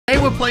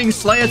playing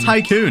Slayer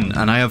Tycoon,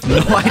 and I have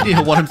no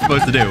idea what I'm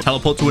supposed to do.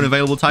 Teleport to an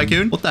available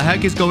tycoon? What the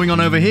heck is going on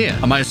over here?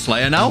 Am I a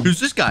Slayer now? Who's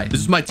this guy? This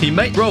is my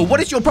teammate? Bro,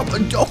 what is your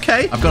problem?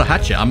 Okay, I've got a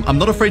hatchet. I'm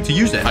not afraid to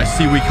use it. I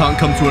see we can't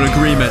come to an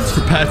agreement.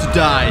 Prepare to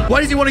die. Why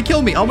does he want to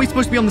kill me? Aren't we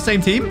supposed to be on the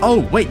same team?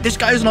 Oh, wait, this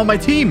guy isn't on my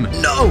team.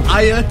 No.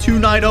 Aya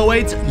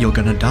 2908, you're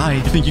gonna die.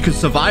 You think you can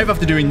survive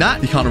after doing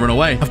that? You can't run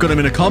away. I've got him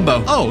in a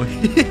combo. Oh,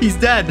 he's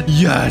dead.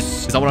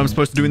 Yes. Is that what I'm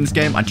supposed to do in this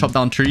game? I chop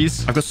down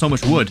trees? I've got so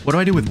much wood. What do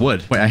I do with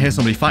wood? Wait, I hear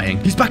somebody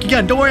fighting. He's back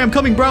again. Don't worry, I'm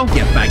coming, bro.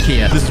 Get back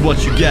here. This is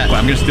what you get. Wait,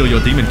 I'm gonna steal your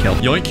demon kill.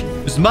 Yoink.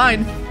 This is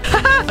mine.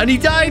 And he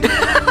died.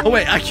 Oh,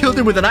 wait, I killed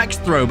him with an axe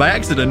throw by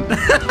accident.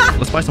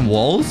 Let's buy some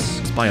walls.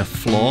 Let's buy a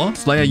floor.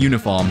 Slayer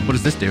uniform. What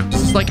does this do?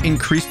 Does this, like,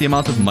 increase the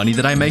amount of money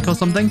that I make or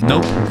something?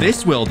 Nope.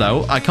 This will,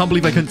 though. I can't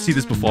believe I couldn't see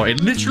this before.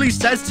 It literally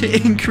says to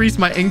increase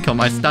my income.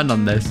 I stand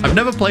on this. I've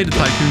never played a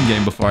tycoon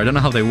game before. I don't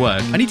know how they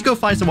work. I need to go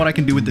find some what I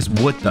can do with this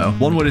wood, though.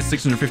 One wood is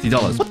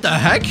 $650. What the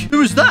heck?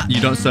 Who is that? You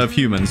don't serve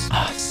humans.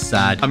 Ah,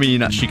 sad. I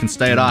mean, she can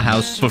stay at our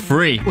house for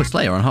free. Oh,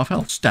 Slayer on half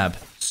health. Stab.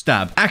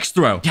 Stab. Axe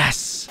throw.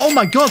 Yes. Oh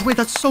my god, wait,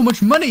 that's so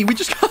much money. We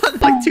just got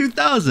like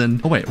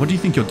 2,000. Oh, wait, what do you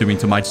think you're doing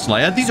to my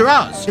Slayer? These are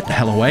ours. Get the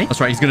hell away. That's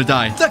right, he's gonna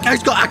die. That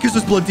guy's got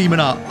Akaza's blood demon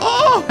art.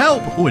 Oh,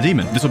 help. Oh, a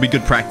demon. This will be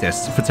good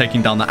practice for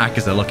taking down the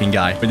Akaza looking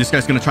guy. But this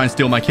guy's gonna try and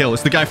steal my kill.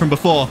 It's the guy from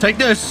before. Take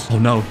this. Oh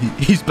no,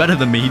 he's better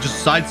than me. He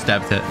just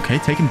sidestepped it. Okay,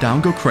 take him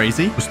down. Go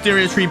crazy.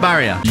 Wisteria tree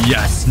barrier.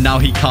 Yes, now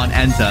he can't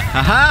enter.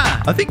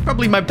 Haha. I think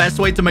probably my best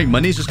way to make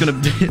money is just gonna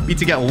be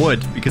to get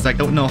wood, because I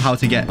don't know how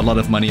to get a lot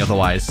of money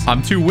otherwise.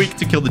 I'm too weak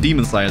to kill the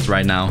demon slayers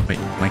right now. Wait,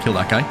 can I kill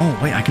that guy? Oh,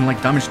 wait, I can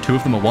like damage 2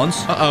 of them at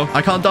once. Uh-oh,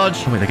 I can't dodge.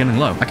 Oh, wait, they're getting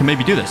low. I can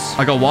maybe do this.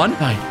 I got 1.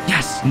 Die.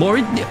 Yes. More.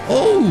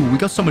 Oh, we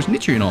got so much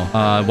nitrium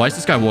ore. Why is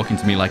this guy walking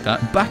to me like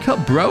that? Back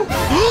up, bro.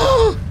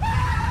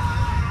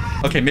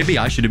 Okay, maybe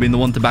I should have been the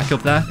one to back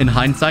up there. In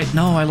hindsight,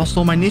 no, I lost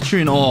all my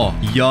nitrium ore.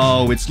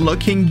 Yo, it's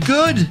looking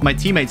good. My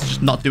teammate's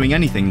just not doing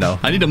anything, though.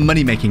 I need a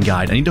money-making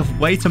guide. I need a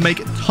way to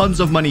make tons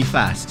of money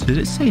fast. Did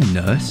it say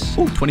nurse?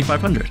 Oh,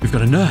 2,500. We've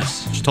got a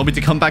nurse. She told me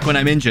to come back when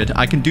I'm injured.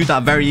 I can do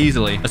that very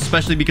easily,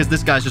 especially because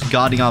this guy's just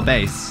guarding our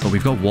base. Oh,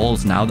 we've got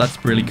walls now.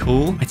 That's really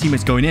cool. My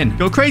teammate's going in.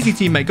 Go crazy,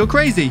 teammate. Go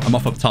crazy. I'm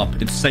off up top.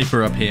 It's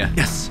safer up here.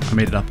 Yes, I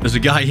made it up. There's a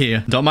guy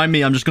here. Don't mind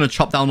me. I'm just going to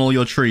chop down all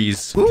your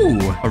trees. Ooh,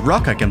 a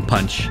rock I can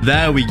punch.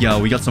 There we go.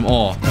 We got some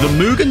ore. The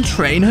Mugen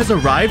train has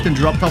arrived and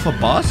dropped off a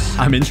boss.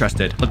 I'm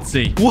interested. Let's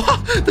see.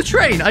 What? The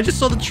train. I just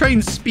saw the train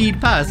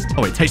speed past.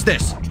 Oh, wait. Taste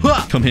this.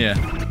 Come here.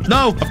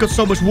 No, I've got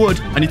so much wood.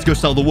 I need to go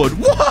sell the wood.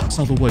 What?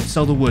 Sell the wood.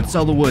 Sell the wood.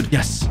 Sell the wood.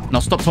 Yes. Now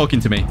stop talking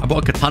to me. I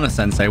bought a katana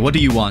sensei. What do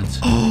you want?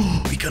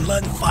 Oh, we can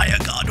learn fire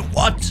god.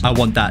 What? I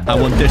want that. I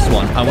want this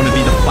one. I want to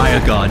be the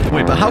fire god.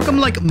 Wait, but how come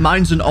like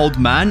mine's an old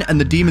man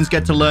and the demons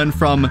get to learn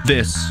from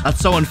this? That's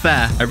so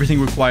unfair. Everything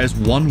requires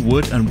 1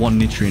 wood and 1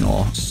 nitrium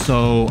ore.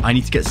 So I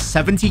need to get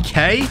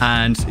 70k,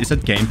 and it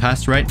said Game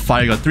Pass, right?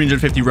 Fire god,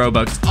 350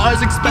 Robux. Oh,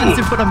 it's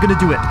expensive, but I'm gonna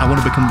do it. I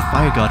want to become the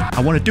fire god.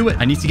 I want to do it.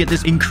 I need to get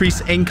this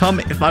increased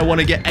income if I want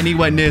to get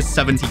anywhere near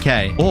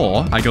 70k.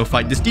 Or I go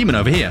fight this demon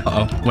over here.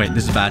 Uh-oh. Wait,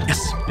 this is bad.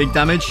 Yes, big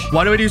damage.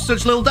 Why do I do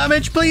such little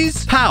damage,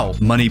 please? How?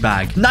 Money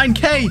bag.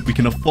 9k. We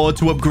can afford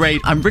to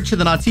upgrade. I'm richer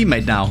than our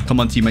teammate now.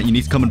 Come on, teammate. You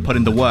need to come and put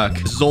in the work.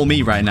 This is all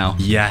me right now.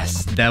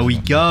 Yes, there we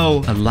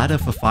go. A ladder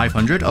for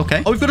 500.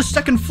 Okay. Oh, we've got a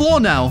second floor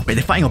now. Wait,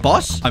 they're fighting a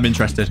boss? I'm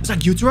interested. Is that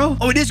Gyutaro?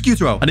 Oh, it is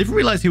Gyutaro. I didn't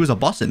realize he was a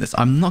boss in this.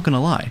 I'm not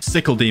gonna lie.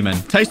 Sickle demon.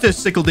 Taste this,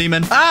 sickle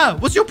demon. Ah,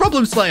 what's your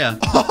problem, Slayer?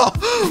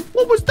 Oh,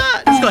 what was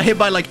that? I just got hit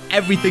by like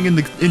everything in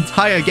the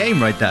entire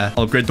game right there.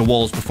 I'll upgrade the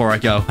walls before I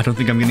go. I don't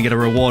think I'm gonna get a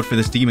reward for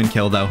this demon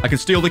kill, though. I can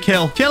steal the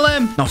kill. Kill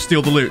him. Now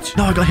steal the loot.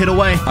 No, I got hit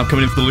away. I'm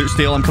coming in for the loot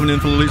steal. I'm coming in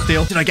for the loot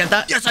steal. Did I get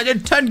that? Yes, I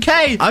did.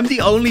 10k. I'm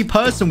the only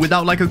person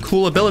without like a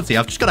cool ability.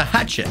 I've just got a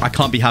hatchet. I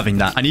can't be having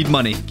that. I need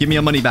money. Give me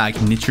a money bag.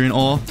 Nitrium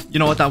ore. You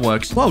know what? That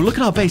works. Whoa, look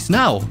at our base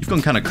now. You've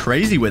gone kind of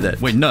crazy with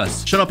it. Wait,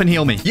 nurse. Shut up and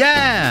heal me.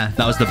 Yeah.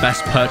 That was the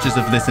best purchase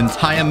of this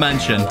entire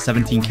mansion.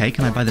 17k.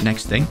 Can I buy the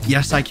next thing?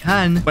 Yes, I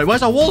can. Wait,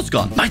 where's our walls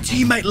gone? My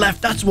teammate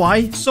left. That's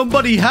why.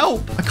 Somebody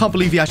help. I can't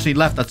believe he actually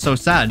left. That's so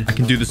sad. I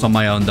can do this on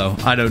my own, though.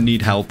 I don't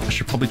need help. I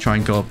should probably try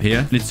and go up here.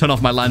 I need to turn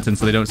off my lantern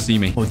so they don't see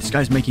me. Oh, this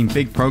guy's making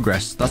big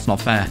progress. That's not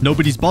fair.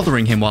 Nobody's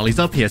bothering him while he's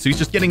up here, so he's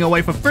just getting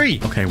away for free.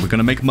 Okay, we're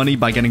gonna make money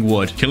by getting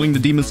wood. Killing the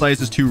demon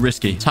slayers is too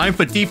risky. Time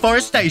for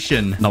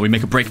deforestation. Now we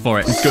make a break for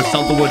it. Let's go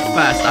sell the wood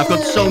fast. I've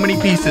got so many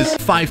pieces.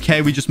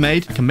 5k we just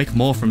made. I can make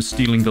more from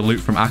stealing the loot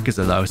from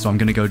Akaza, though, so I'm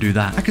gonna go do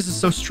that. Akaza's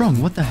so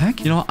strong. What the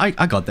heck? You know what?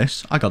 I got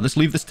this. I got this.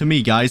 Leave this to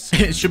me, guys.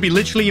 It should be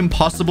literally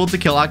impossible to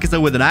kill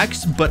Akaza with an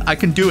axe, but I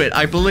can do it.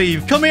 I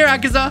believe. Come here,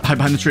 Akaza. Hide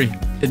behind the tree.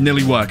 It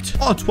nearly worked.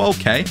 Oh,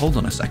 12k. Hold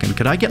on a second.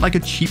 Could I get like a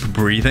cheap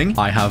breathing?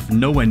 I have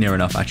nowhere near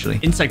enough, actually.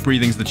 Insect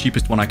breathing's the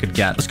cheapest one I could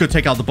get. Let's go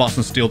take out the boss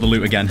and steal the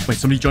loot again. Wait,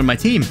 somebody joined my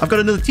team. I've got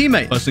another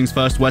teammate. First things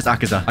first, where's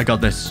Akaza? I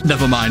got this.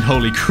 Never mind.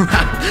 Holy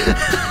crap.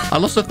 I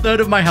lost a third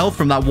of my health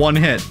from that one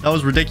hit. That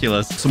was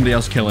ridiculous. Somebody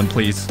else kill him,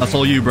 please. That's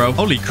all you, bro.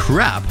 Holy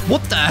crap.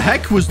 What the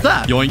heck was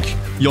that? Yoink.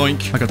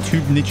 Yoink. I got 2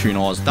 nitrine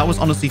ores. That was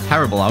honestly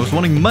terrible. I was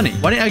wanting money.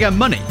 Why didn't I get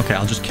money? Okay,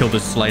 I'll just kill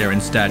this Slayer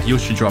instead. You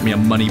should drop me a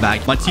money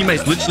bag. My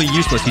teammate's literally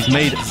useless. He's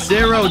made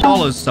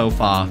 $0 so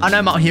far. And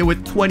I'm out here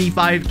with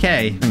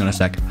 25k. Hang on a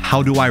sec.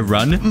 How do I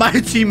run? My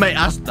teammate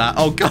asked that.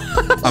 Oh, God.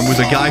 I'm with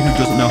a guy who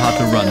doesn't know how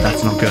to run.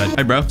 That's not good.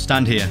 Hey, bro.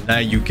 Stand here. There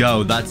you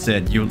go. That's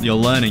it. You're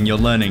learning. You're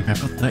learning. I've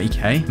got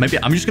 30k. Maybe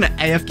I'm just going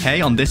to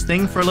AFK on this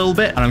thing for a little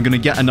bit. And I'm going to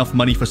get enough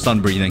money for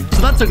sun breathing.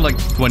 So that took like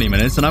 20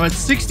 minutes. And I'm at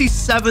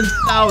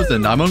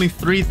 67,000. I'm only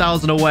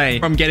 3,000 away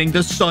from getting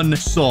the sun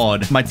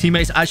sword. My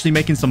teammate's actually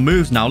making some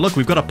moves now. Look,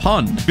 we've got a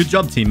pond. Good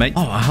job, teammate.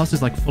 Oh, our house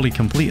is like fully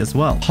complete as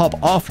well.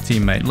 Hop off,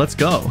 teammate. Let's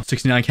go.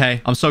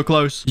 69k. I'm so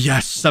close.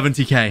 Yes,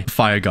 70k.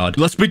 Fire God.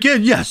 Let's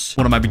begin. Yes.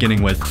 What am I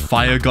beginning with?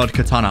 Fire God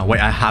katana.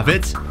 Wait, I have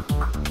it.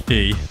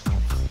 E.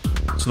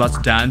 So that's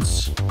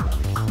dance.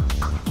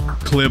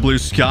 Clear blue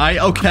sky.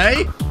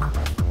 Okay.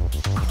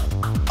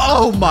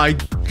 Oh my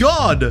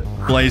God.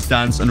 Blaze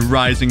dance and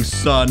rising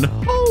sun.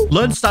 Oh.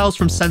 Learn styles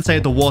from Sensei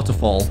at the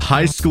waterfall.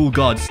 High school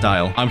god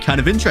style. I'm kind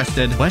of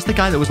interested. Where's the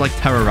guy that was like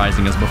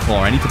terrorizing us before?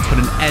 I need to put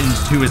an end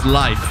to his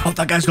life. Oh,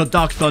 that guy's got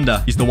dark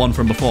thunder. He's the one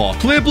from before.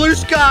 Clear blue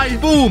sky.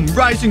 Boom.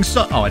 Rising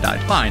sun. Oh, I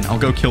died. Fine. I'll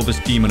go kill this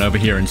demon over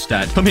here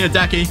instead. Come here,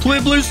 Daki.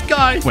 Clear blue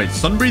sky. Wait,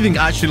 sun breathing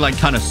actually like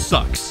kind of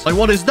sucks. Like,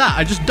 what is that?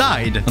 I just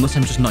died. Unless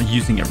I'm just not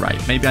using it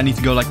right. Maybe I need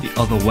to go like the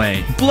other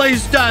way.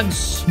 Blaze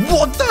dance.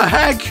 What the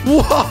heck?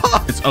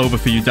 What? It's over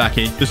for you,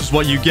 Daki. This is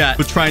what you get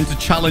for trying to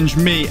challenge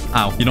me.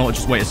 Ow. You know what?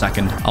 Just wait a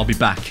second. I'll be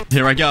back.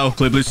 Here I go.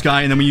 Clear blue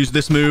sky, and then we use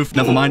this move.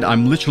 Never mind.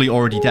 I'm literally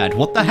already dead.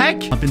 What the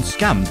heck? I've been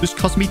scammed. This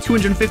cost me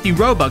 250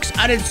 Robux,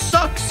 and it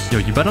sucks. Yo,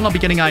 you better not be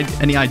getting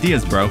any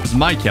ideas, bro. This is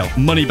my kill.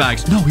 Money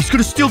bags. No, he's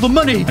gonna steal the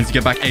money. I need to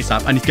get back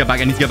ASAP. I need to get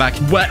back. I need to get back.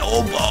 Where?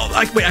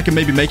 Wait, I can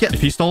maybe make it.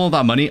 If he stole all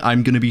that money,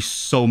 I'm gonna be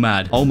so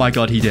mad. Oh my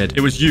God, he did.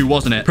 It was you,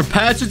 wasn't it?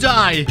 Prepare to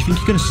die. You think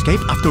you can escape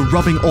after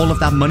robbing all of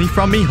that money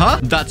from me, huh?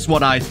 That's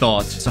what I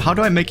thought. So how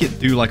do I make it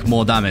do like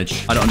more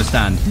damage? I don't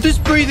understand. This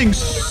breathing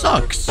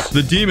sucks.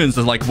 The demons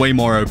are like way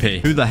more OP.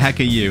 Who the heck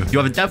are you? You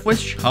have a death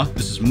wish? Huh?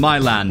 This is my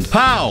land.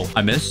 Pow!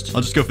 I missed.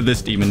 I'll just go for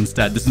this demon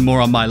instead. This is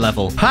more on my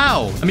level.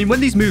 Pow! I mean, when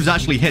these moves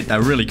actually hit,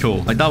 they're really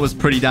cool. Like, that was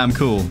pretty damn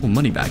cool. Oh,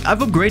 money bag. I've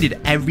upgraded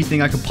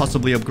everything I could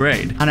possibly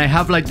upgrade. And I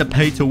have like the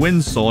pay to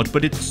win sword,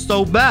 but it's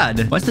so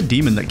bad. Where's the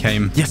demon that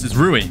came? Yes, it's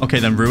Rui. Okay,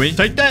 then Rui.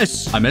 Take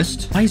this. I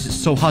missed. Why is it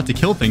so hard to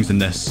kill things in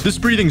this? This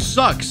breathing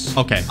sucks.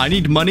 Okay, I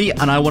need money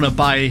and I want to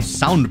buy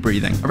sound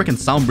breathing. I reckon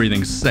sound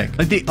breathing's sick.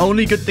 Like, the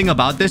only good thing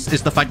about this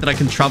is the fact that I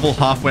can travel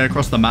halfway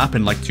across the map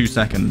in like 2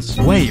 seconds.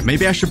 Wait,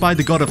 maybe I should buy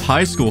the God of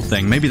High School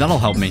thing. Maybe that'll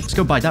help me. Let's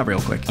go buy that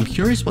real quick. I'm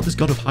curious what this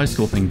God of High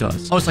School thing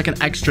does. Oh, it's like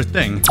an extra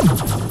thing.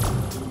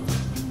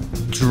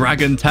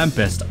 Dragon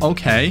Tempest.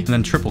 Okay. And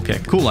then triple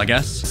kick. Cool, I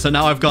guess. So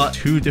now I've got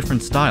 2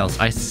 different styles.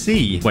 I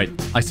see. Wait,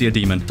 I see a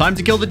demon. Time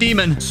to kill the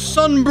demon.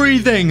 Sun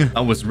breathing.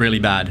 That was really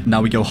bad.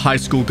 Now we go high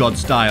school god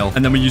style.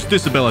 And then we use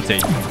this ability.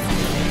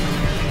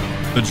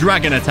 The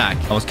dragon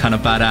attack. That was kind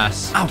of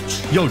badass.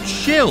 Ouch. Yo,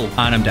 chill.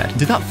 And I'm dead.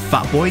 Did that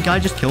fat boy guy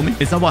just kill me?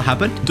 Is that what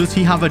happened? Does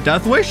he have a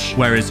death wish?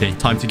 Where is he?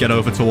 Time to get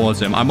over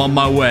towards him. I'm on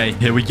my way.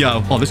 Here we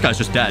go. Oh, this guy's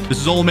just dead. This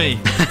is all me.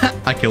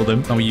 I killed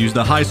him. And we use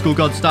the high school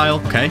god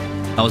style. Okay.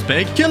 That was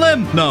big. Kill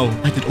him. No.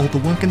 I did all the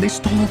work and they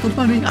stole all the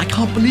money. I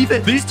can't believe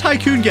it. These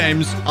tycoon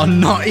games are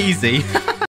not easy.